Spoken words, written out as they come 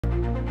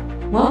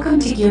Welcome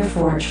to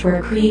Gearforge,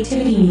 where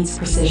creativity meets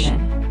precision.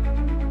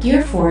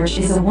 Gearforge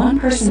is a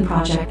one-person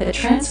project that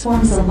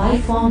transforms a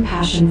lifelong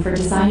passion for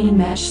designing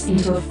mechs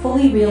into a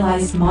fully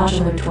realized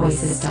modular toy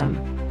system.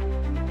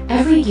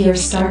 Every gear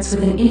starts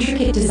with an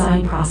intricate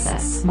design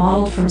process,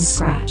 modeled from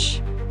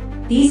scratch.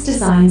 These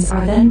designs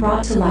are then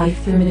brought to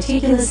life through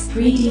meticulous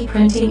 3D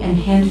printing and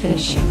hand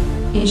finishing,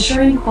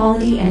 ensuring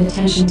quality and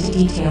attention to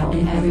detail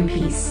in every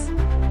piece.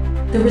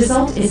 The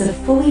result is a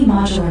fully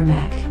modular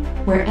mech,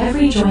 where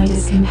every joint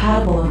is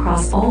compatible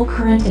across all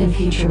current and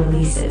future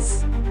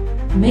releases.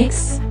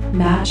 Mix,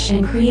 match,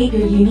 and create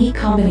your unique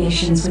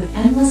combinations with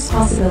endless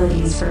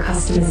possibilities for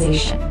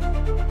customization.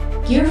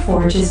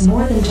 Gearforge is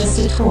more than just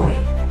a toy.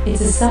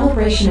 It's a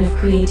celebration of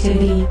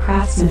creativity,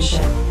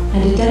 craftsmanship,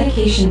 and a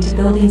dedication to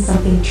building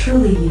something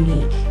truly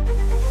unique.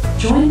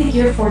 Join the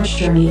Gearforge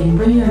journey and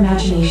bring your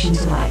imagination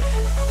to life.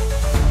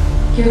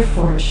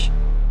 Gearforge,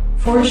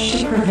 forged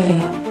to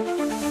prevail.